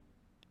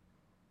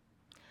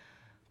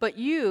But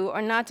you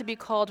are not to be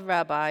called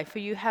rabbi, for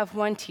you have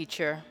one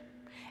teacher,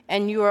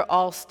 and you are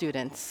all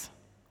students.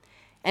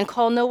 And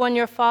call no one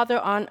your father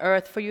on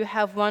earth, for you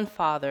have one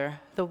Father,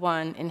 the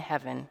one in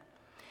heaven.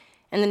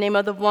 In the name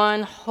of the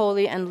one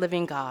holy and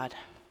living God.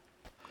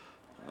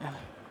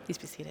 Please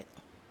be seated.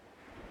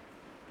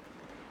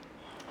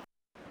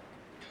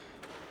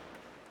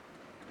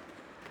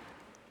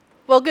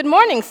 Well, good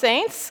morning,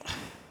 saints.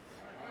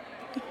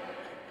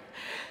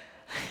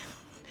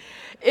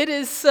 It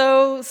is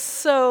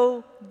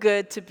so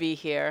good to be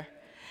here.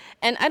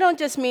 And I don't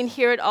just mean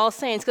here at All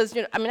Saints, because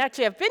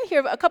actually I've been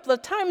here a couple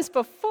of times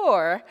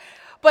before,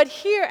 but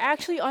here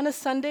actually on a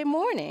Sunday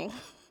morning.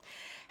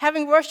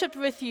 Having worshiped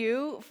with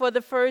you for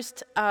the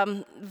first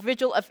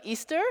vigil of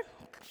Easter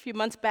a few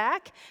months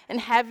back, and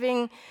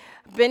having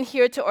been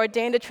here to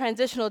ordain the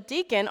transitional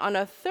deacon on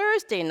a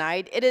Thursday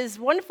night, it is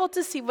wonderful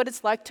to see what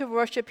it's like to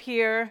worship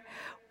here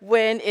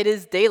when it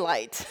is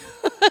daylight.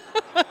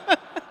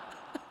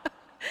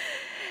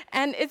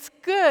 And it's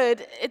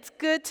good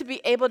to be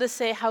able to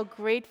say how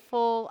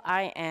grateful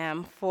I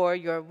am for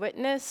your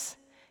witness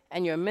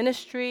and your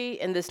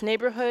ministry in this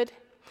neighborhood,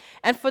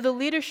 and for the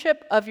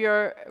leadership of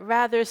your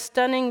rather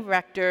stunning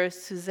rector,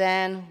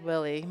 Suzanne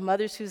Willie,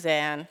 Mother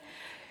Suzanne.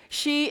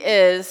 We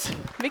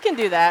can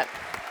do that.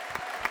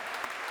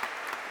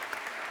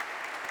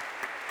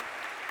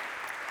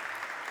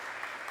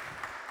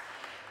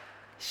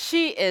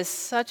 She is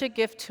such a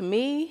gift to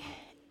me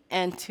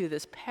and to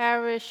this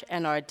parish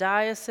and our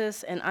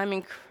diocese, and I'm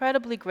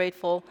incredibly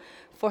grateful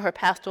for her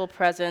pastoral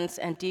presence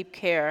and deep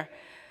care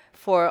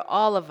for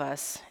all of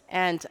us,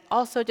 and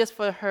also just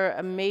for her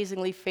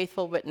amazingly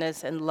faithful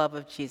witness and love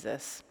of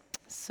Jesus.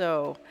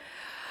 So,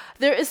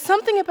 there is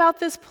something about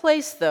this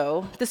place,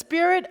 though. The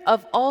spirit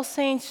of All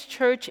Saints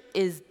Church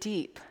is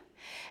deep.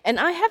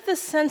 And I have the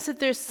sense that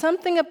there's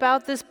something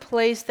about this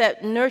place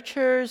that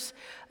nurtures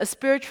a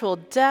spiritual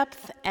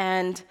depth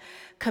and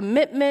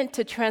commitment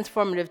to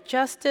transformative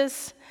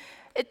justice.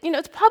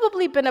 It's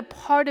probably been a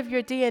part of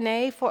your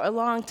DNA for a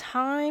long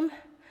time.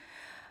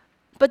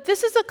 But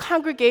this is a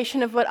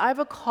congregation of what I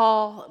would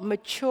call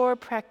mature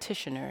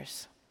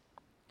practitioners.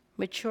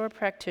 Mature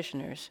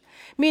practitioners.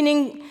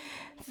 Meaning,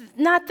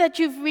 not that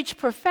you've reached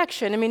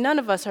perfection. None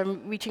of us are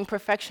reaching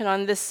perfection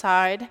on this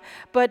side,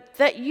 but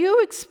that you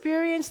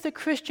experience the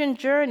Christian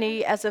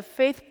journey as a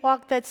faith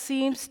walk that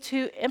seems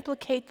to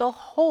implicate the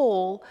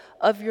whole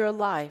of your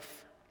life.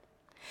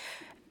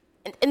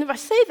 And I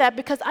say that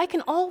because I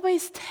can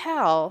always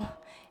tell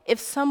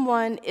if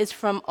someone is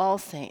from All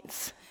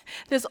Saints.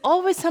 There's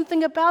always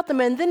something about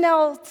them, and then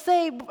I'll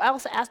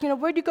ask,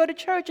 where do you go to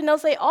church? And they'll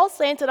say, All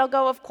Saints, and I'll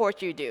go, of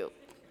course you do.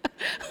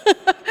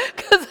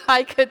 Because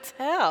I could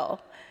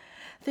tell.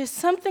 There's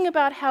something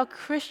about how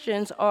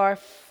Christians are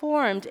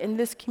formed in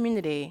this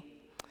community,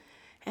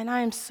 and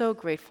I am so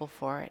grateful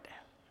for it.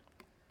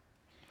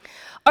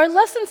 Our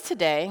lessons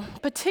today,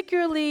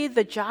 particularly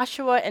the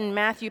Joshua and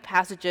Matthew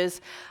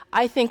passages,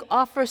 I think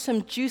offer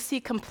some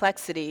juicy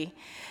complexity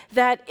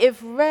that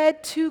if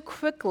read too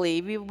quickly,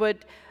 we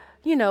would,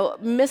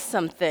 miss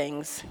some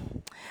things.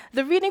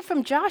 The reading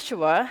from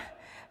Joshua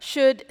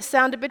should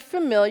sound a bit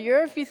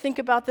familiar if you think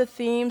about the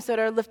themes that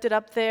are lifted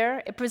up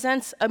there. It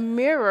presents a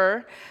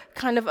mirror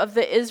of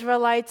the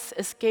Israelites'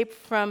 escape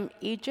from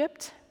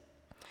Egypt.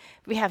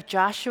 We have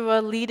Joshua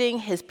leading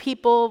his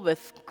people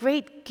with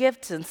great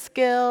gifts and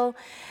skill,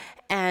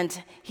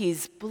 and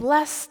he's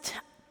blessed,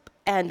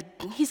 and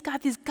he's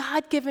got these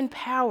God-given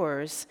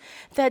powers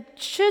that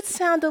should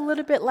sound a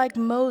little bit like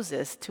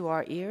Moses to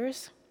our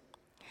ears.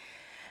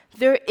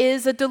 There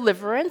is a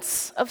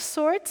deliverance of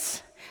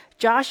sorts.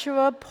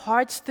 Joshua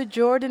parts the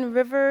Jordan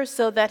River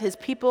so that his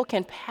people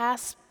can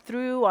pass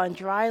through on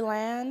dry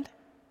land.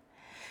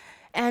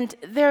 And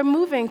they're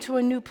moving to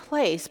a new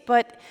place,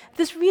 but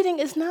this reading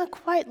is not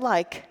quite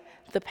like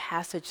the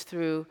passage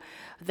through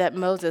that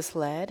Moses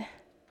led.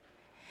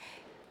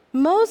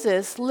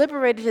 Moses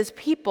liberated his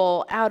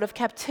people out of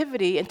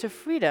captivity into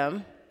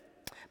freedom,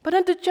 but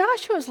under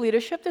Joshua's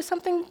leadership, there's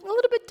something a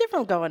little bit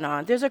different going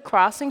on. There's a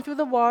crossing through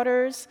the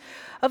waters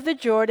of the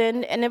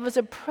Jordan, and it was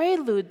a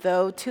prelude,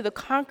 though, to the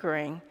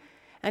conquering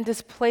and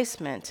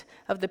displacement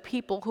of the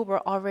people who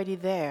were already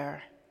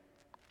there.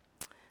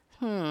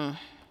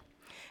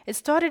 It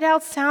started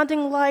out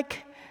sounding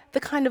like the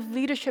kind of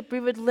leadership we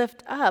would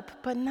lift up,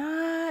 but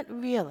not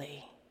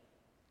really.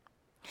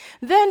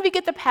 Then we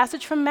get the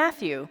passage from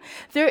Matthew.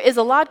 There is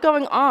a lot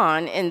going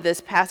on in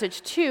this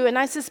passage too, and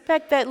I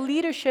suspect that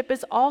leadership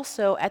is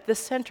also at the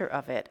center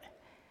of it.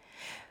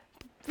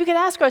 We could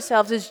ask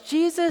ourselves, is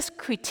Jesus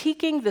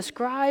critiquing the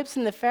scribes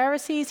and the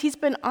Pharisees? He's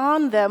been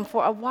on them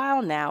for a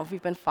while now, if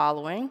we've been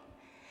following.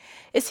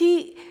 Is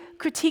he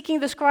critiquing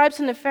the scribes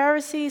and the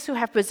Pharisees who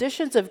have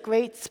positions of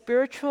great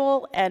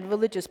spiritual and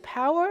religious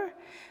power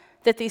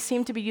that they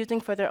seem to be using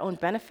for their own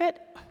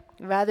benefit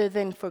rather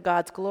than for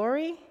God's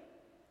glory?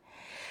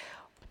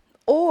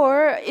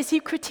 Or is he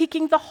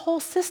critiquing the whole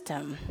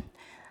system,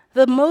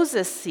 the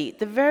Moses seat,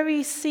 the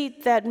very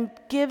seat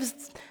that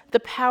gives the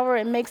power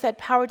and makes that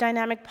power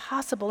dynamic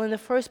possible in the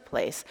first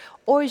place?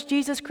 Or is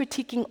Jesus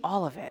critiquing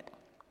all of it?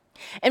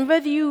 And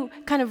whether you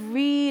kind of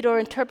read or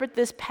interpret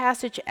this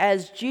passage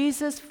as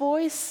Jesus'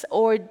 voice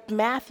or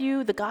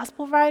Matthew, the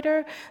gospel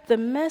writer, the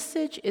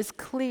message is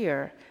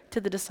clear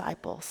to the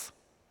disciples.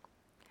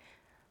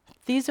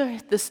 These are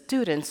the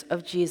students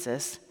of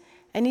Jesus,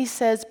 and he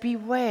says,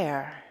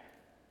 beware.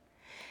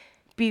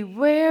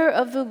 Beware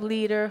of the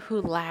leader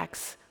who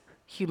lacks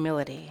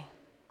humility.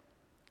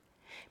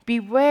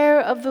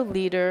 Beware of the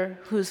leader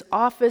whose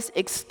office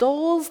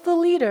extols the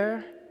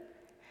leader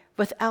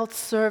without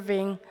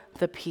serving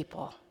the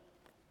people.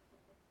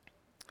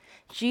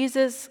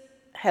 Jesus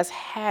has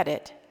had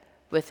it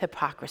with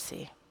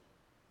hypocrisy.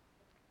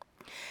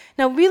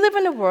 Now, we live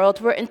in a world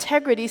where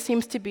integrity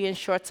seems to be in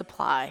short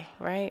supply,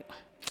 right?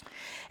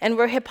 And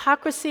where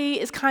hypocrisy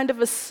is kind of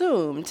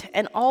assumed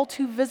and all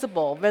too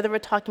visible, whether we're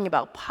talking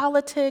about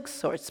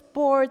politics or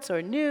sports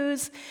or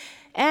news,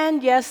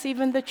 and yes,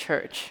 even the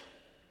church.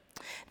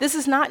 This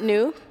is not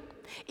new.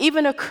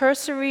 Even a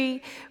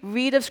cursory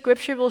read of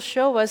Scripture will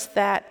show us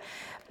that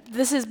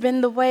this has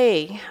been the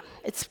way.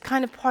 It's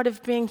kind of part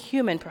of being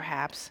human,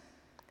 perhaps.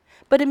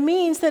 But it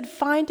means that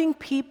finding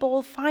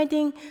people,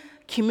 finding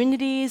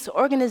communities,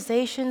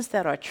 organizations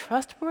that are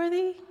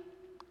trustworthy,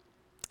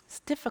 it's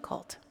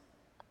difficult.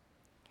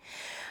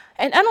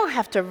 And I don't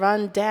have to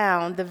run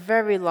down the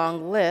very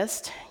long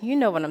list. You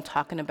know what I'm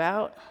talking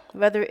about.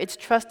 Whether it's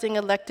trusting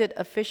elected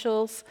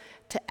officials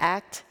to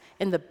act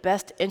in the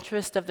best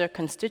interest of their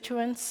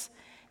constituents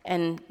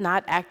and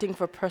not acting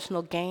for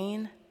personal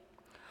gain,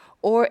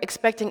 or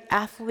expecting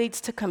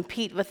athletes to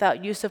compete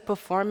without use of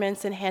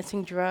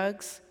performance-enhancing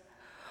drugs,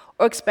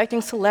 or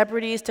expecting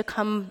celebrities to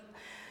come,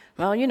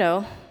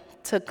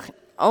 to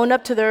own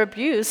up to their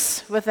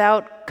abuse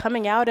without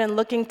coming out and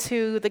looking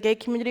to the gay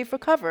community for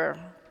cover.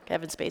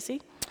 Kevin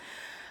Spacey.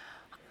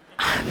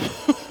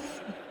 I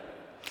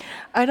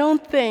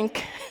don't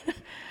think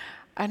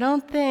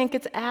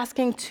it's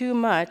asking too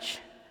much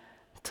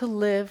to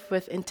live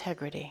with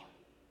integrity.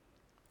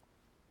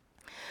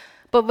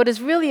 But what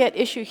is really at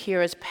issue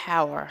here is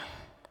power.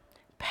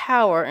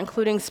 Power,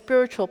 including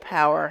spiritual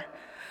power.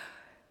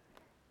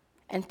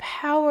 And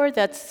power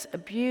that's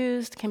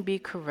abused can be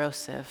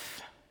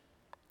corrosive.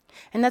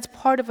 And that's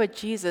part of what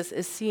Jesus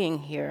is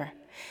seeing here.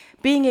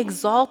 Being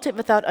exalted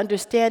without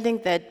understanding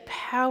that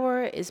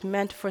power is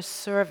meant for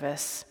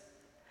service,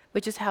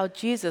 which is how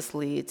Jesus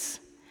leads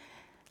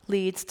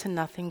to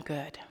nothing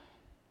good.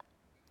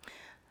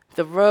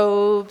 The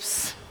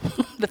robes,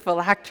 the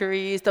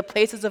phylacteries, the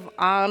places of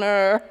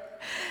honor.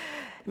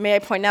 May I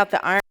point out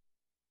the iron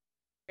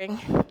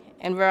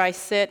and where I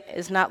sit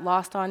is not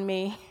lost on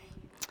me.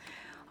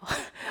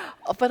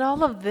 But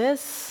all of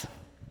this,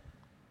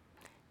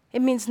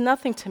 it means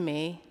nothing to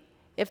me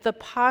if the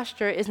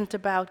posture isn't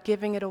about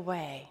giving it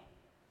away.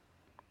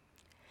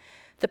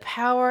 The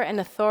power and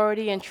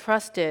authority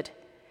entrusted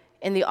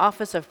in the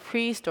office of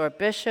priest or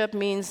bishop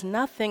means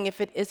nothing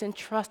if it isn't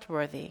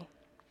trustworthy,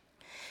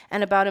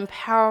 and about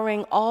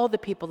empowering all the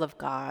people of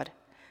God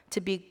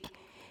to be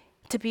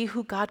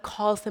who God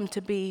calls them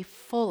to be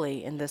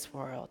fully in this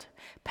world.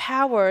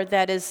 Power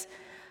that is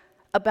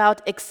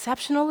about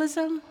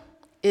exceptionalism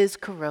is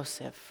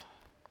corrosive.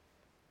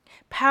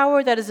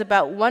 Power that is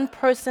about one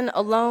person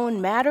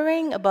alone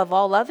mattering above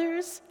all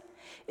others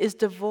is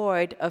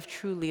devoid of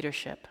true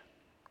leadership.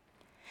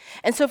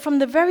 And so from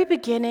the very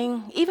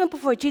beginning, even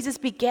before Jesus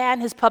began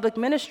his public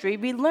ministry,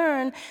 we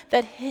learn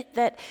that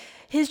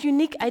his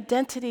unique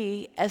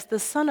identity as the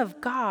Son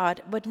of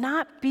God would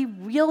not be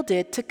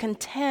wielded to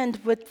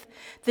contend with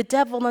the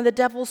devil on the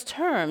devil's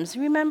terms.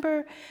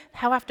 Remember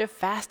how after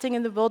fasting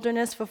in the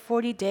wilderness for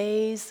 40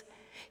 days,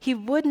 he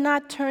would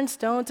not turn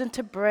stones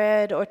into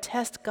bread or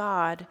test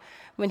God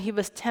when he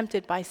was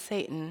tempted by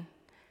Satan.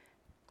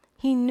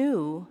 He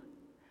knew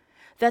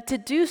that to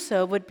do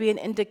so would be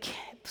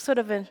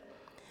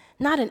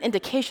not an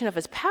indication of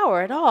his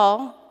power at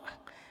all,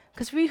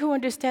 because we who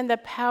understand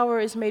that power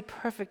is made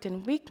perfect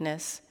in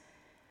weakness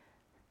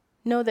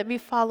know that we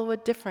follow a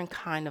different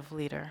kind of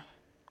leader,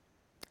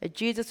 a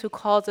Jesus who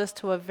calls us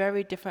to a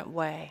very different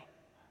way.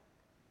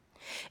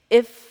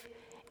 If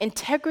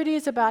integrity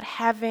is about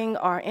having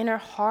our inner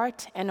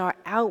heart and our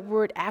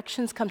outward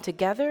actions come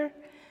together,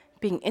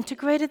 being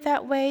integrated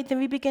that way, then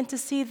we begin to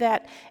see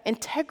that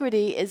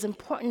integrity is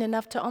important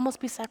enough to almost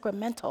be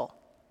sacramental.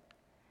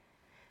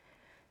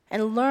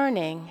 And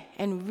learning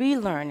and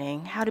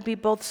relearning how to be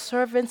both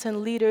servants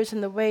and leaders in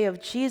the way of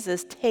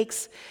Jesus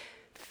takes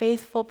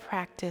faithful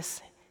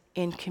practice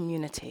in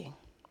community.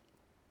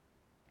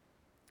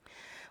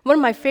 One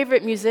of my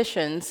favorite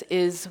musicians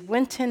is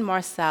Wynton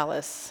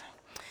Marsalis.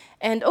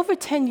 And over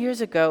 10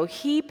 years ago,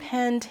 he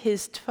penned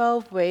his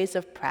 12 Ways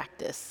of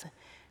Practice.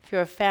 If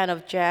you're a fan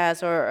of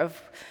jazz or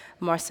of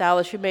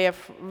Marsalis, you may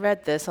have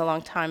read this a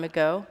long time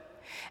ago.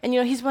 And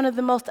he's one of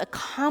the most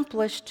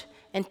accomplished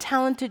and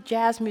talented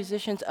jazz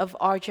musicians of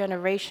our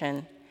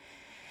generation.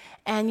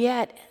 And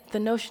yet, the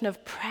notion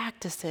of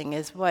practicing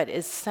is what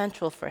is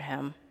central for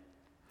him.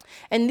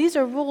 And these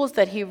are rules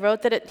that he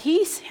wrote that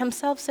he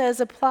himself says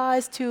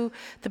applies to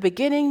the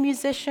beginning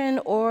musician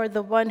or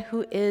the one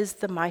who is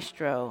the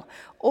maestro,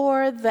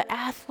 or the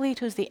athlete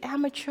who's the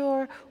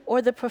amateur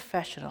or the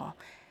professional.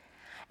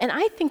 And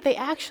I think they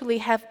actually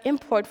have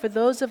import for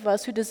those of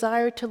us who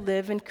desire to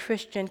live in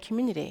Christian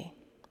community.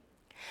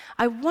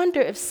 I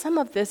wonder if some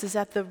of this is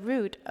at the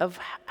root of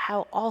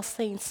how All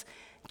Saints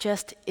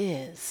just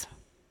is.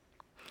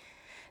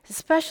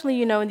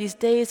 Especially, in these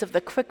days of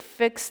the quick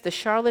fix, the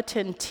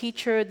charlatan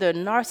teacher, the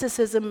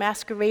narcissism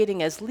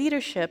masquerading as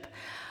leadership,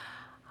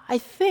 I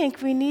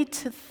think we need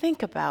to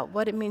think about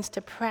what it means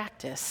to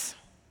practice.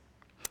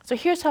 So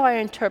here's how I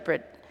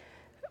interpret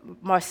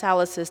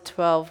Marsalis's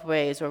 12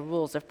 ways or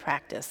rules of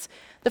practice.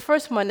 The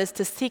first one is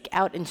to seek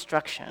out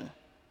instruction.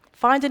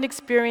 Find an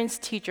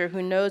experienced teacher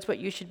who knows what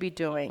you should be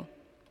doing.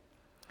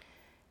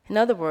 In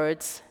other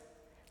words,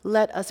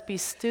 let us be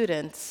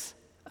students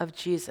of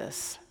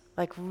Jesus,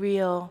 like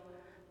real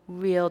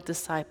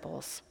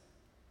disciples.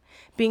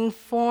 Being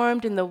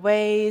formed in the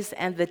ways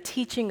and the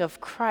teaching of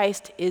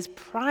Christ is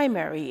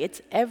primary,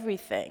 it's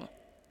everything.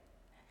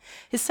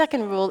 His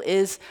second rule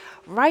is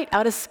write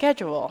out a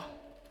schedule.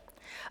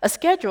 A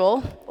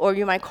schedule, or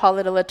you might call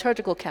it a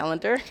liturgical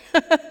calendar,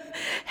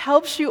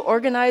 helps you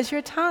organize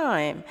your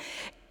time.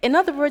 In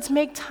other words,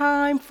 make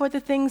time for the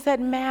things that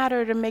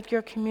matter to make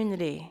your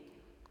community.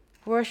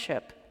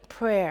 Worship,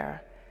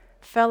 prayer,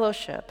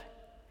 fellowship.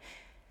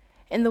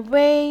 In the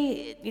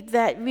way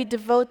that we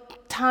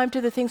devote time to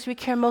the things we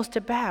care most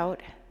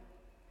about,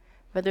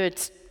 whether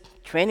it's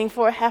training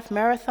for a half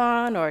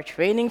marathon or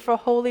training for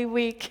Holy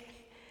Week,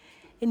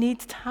 it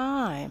needs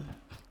time.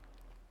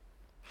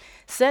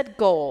 Set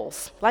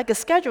goals. Like a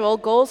schedule,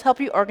 goals help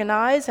you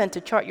organize and to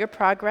chart your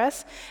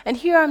progress. And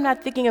here I'm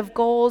not thinking of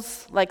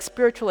goals like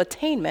spiritual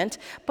attainment,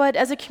 but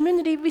as a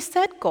community, we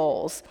set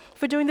goals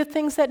for doing the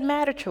things that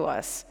matter to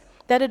us,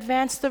 that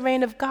advance the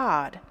reign of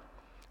God.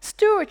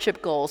 Stewardship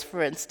goals,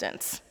 for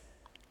instance.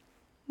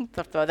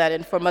 I'll throw that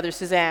in for Mother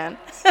Suzanne.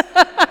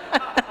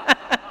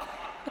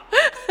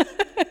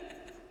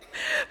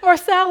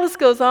 Marsalis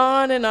goes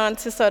on and on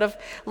to sort of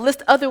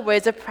list other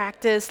ways of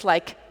practice,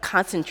 like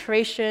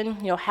concentration,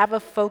 have a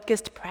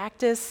focused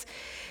practice.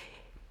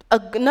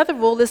 Another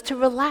rule is to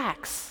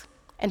relax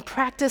and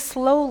practice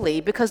slowly,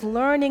 because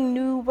learning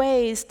new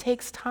ways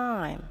takes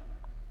time.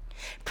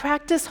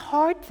 Practice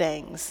hard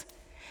things.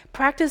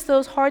 Practice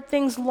those hard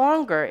things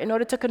longer in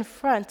order to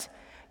confront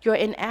your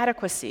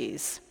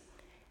inadequacies.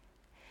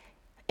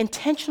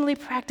 Intentionally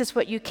practice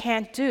what you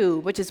can't do,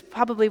 which is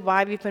probably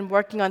why we've been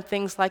working on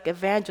things like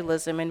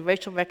evangelism and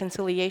racial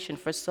reconciliation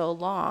for so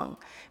long,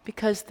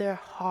 because they're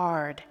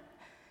hard.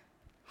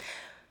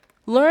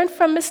 Learn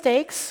from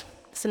mistakes.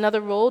 It's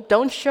another rule.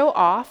 Don't show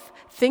off.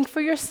 Think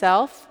for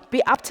yourself.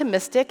 Be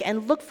optimistic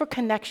and look for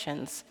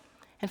connections.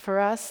 And for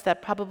us,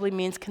 that probably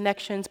means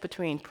connections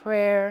between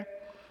prayer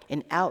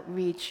and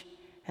outreach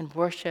and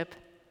worship,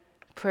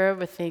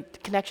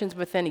 connections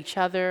within each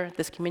other,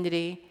 this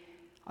community,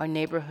 our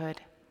neighborhood.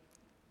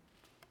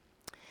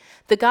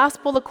 The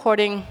gospel,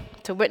 according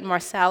to Wynton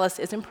Marsalis,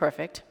 isn't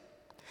perfect,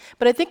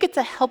 but I think it's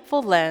a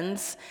helpful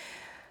lens.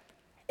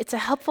 It's a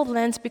helpful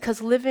lens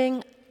because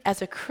living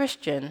as a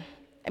Christian,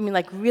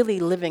 really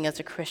living as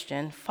a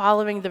Christian,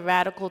 following the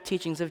radical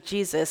teachings of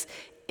Jesus,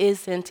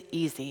 isn't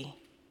easy.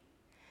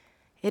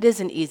 It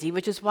isn't easy,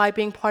 which is why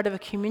being part of a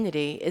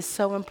community is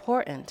so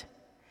important.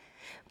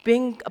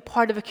 Being a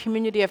part of a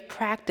community of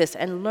practice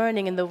and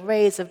learning in the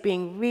ways of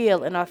being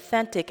real and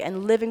authentic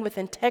and living with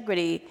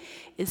integrity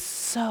is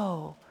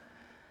so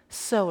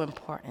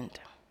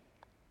important.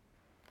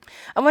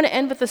 I want to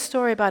end with a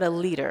story about a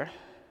leader.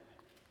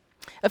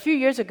 A few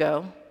years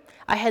ago,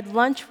 I had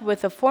lunch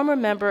with a former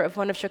member of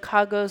one of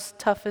Chicago's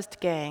toughest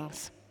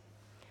gangs.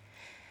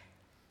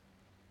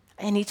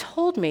 And he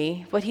told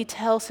me what he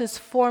tells his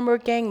former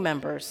gang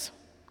members.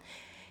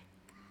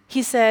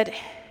 He said,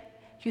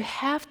 you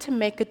have to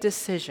make a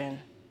decision.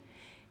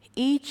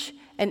 Each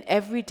and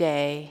every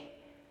day,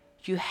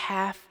 you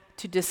have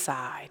to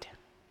decide.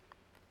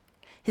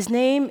 His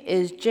name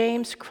is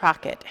James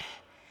Crockett.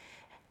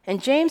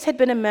 And James had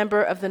been a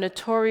member of the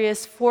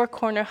notorious Four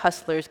Corner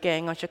Hustlers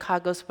gang on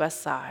Chicago's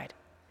West Side.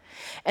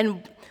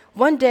 And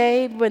one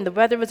day, when the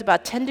weather was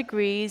about 10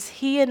 degrees,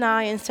 he and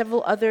I and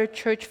several other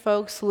church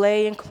folks,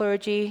 lay and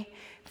clergy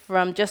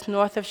from just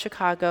north of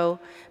Chicago,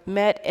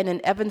 met in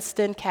an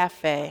Evanston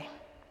cafe.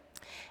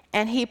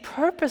 And he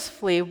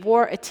purposefully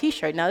wore a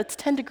T-shirt. Now, it's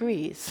 10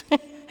 degrees.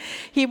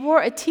 He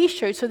wore a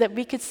T-shirt so that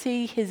we could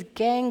see his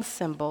gang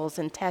symbols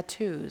and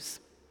tattoos.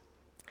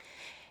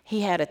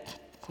 He had a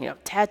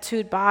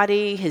tattooed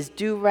body, his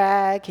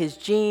do-rag, his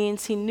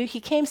jeans. He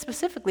came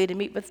specifically to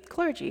meet with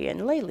clergy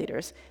and lay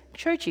leaders,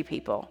 churchy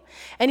people.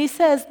 And he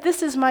says,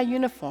 this is my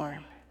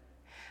uniform.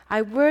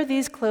 I wear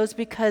these clothes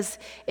because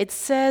it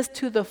says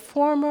to the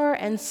former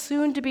and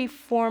soon-to-be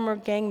former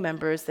gang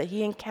members that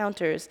he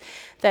encounters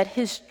that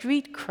his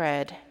street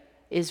cred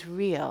is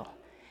real,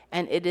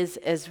 and it is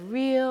as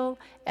real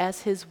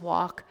as his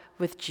walk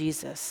with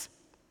Jesus.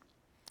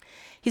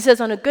 He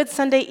says on a good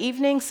Sunday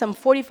evening, some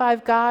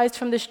 45 guys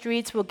from the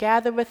streets will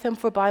gather with him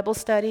for Bible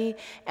study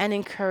and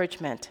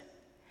encouragement.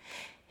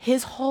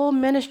 His whole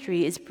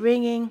ministry is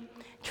bringing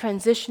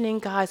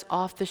transitioning guys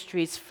off the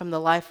streets from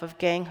the life of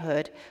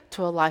ganghood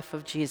to a life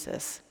of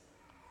Jesus.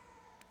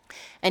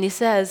 And he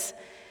says,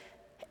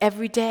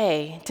 every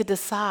day to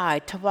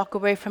decide to walk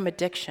away from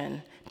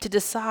addiction, to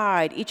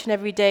decide each and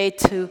every day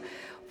to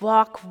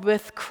walk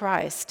with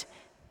Christ,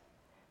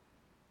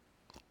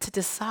 to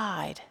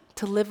decide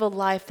to live a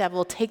life that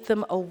will take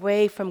them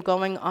away from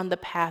going on the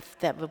path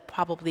that will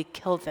probably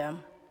kill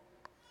them.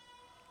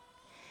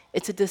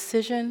 It's a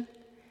decision,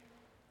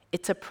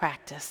 it's a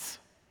practice.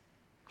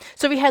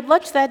 So we had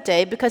lunch that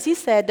day because he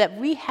said that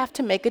we have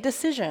to make a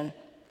decision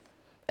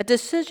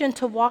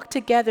to walk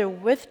together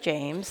with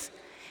James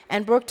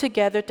and work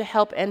together to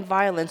help end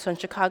violence on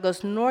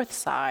Chicago's north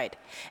side.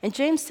 And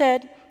James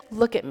said,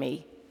 look at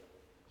me.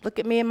 Look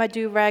at me and my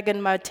do-rag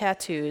and my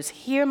tattoos.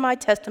 Hear my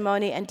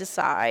testimony and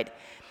decide.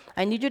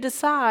 I need you to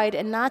decide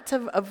and not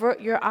to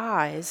avert your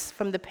eyes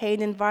from the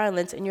pain and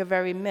violence in your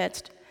very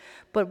midst,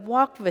 but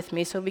walk with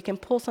me so we can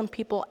pull some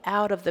people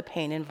out of the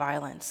pain and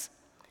violence.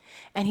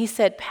 And he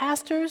said,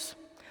 pastors,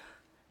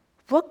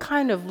 what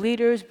kind of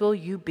leaders will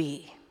you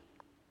be?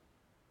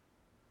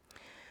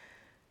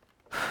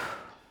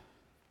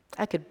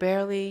 I could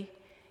barely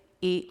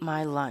eat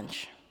my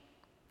lunch.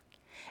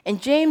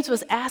 And James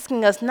was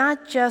asking us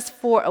not just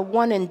for a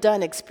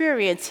one-and-done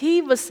experience.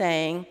 He was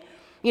saying,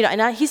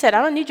 he said,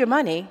 I don't need your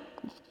money.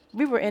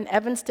 We were in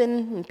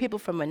Evanston, and people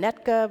from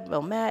Winnetka,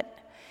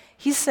 Wilmette.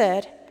 He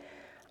said,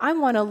 I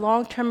want a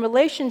long-term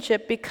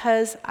relationship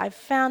because I've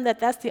found that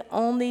that's the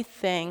only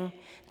thing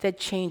that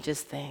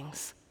changes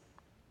things.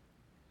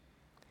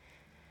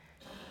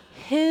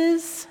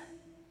 His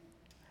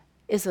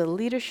is a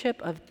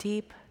leadership of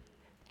deep,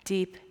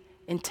 deep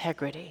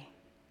integrity.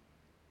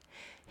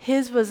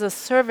 His was a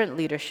servant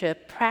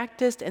leadership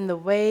practiced in the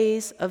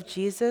ways of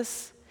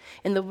Jesus,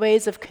 in the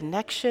ways of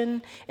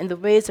connection, in the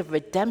ways of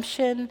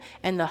redemption,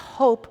 and the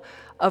hope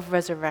of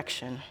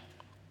resurrection.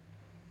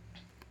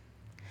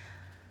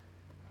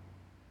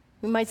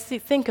 We might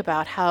think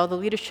about how the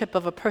leadership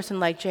of a person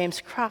like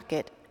James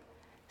Crockett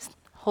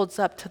holds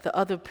up to the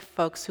other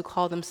folks who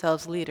call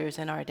themselves leaders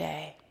in our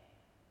day.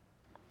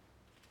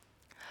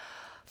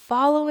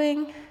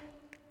 Following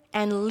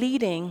and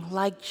leading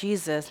like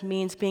Jesus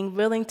means being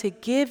willing to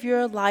give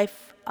your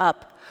life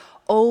up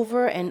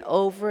over and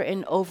over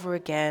and over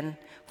again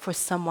for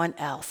someone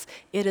else.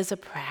 It is a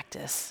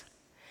practice.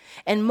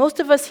 And most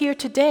of us here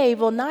today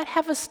will not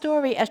have a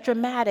story as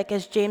dramatic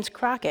as James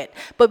Crockett,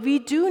 but we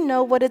do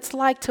know what it's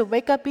like to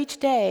wake up each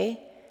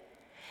day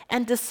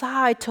and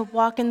decide to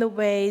walk in the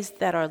ways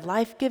that are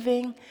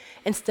life-giving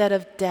instead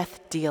of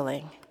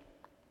death-dealing.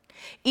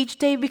 Each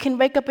day we can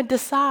wake up and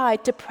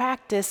decide to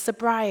practice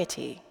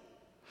sobriety.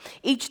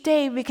 Each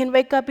day we can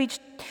wake up each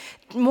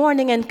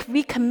morning and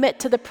recommit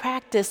to the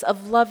practice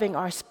of loving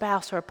our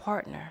spouse or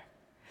partner.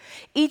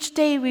 Each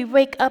day we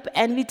wake up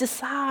and we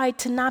decide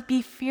to not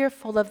be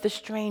fearful of the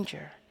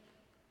stranger.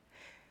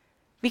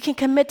 We can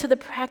commit to the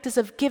practice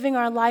of giving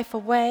our life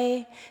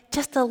away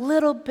just a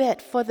little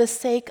bit for the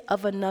sake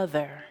of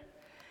another.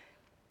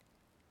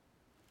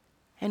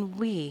 And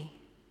we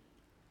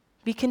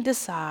can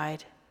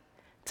decide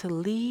to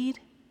lead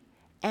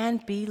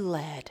and be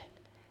led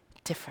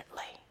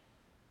differently.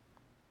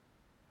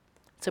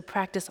 So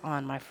practice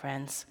on, my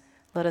friends.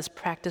 Let us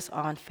practice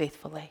on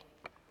faithfully.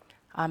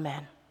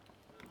 Amen.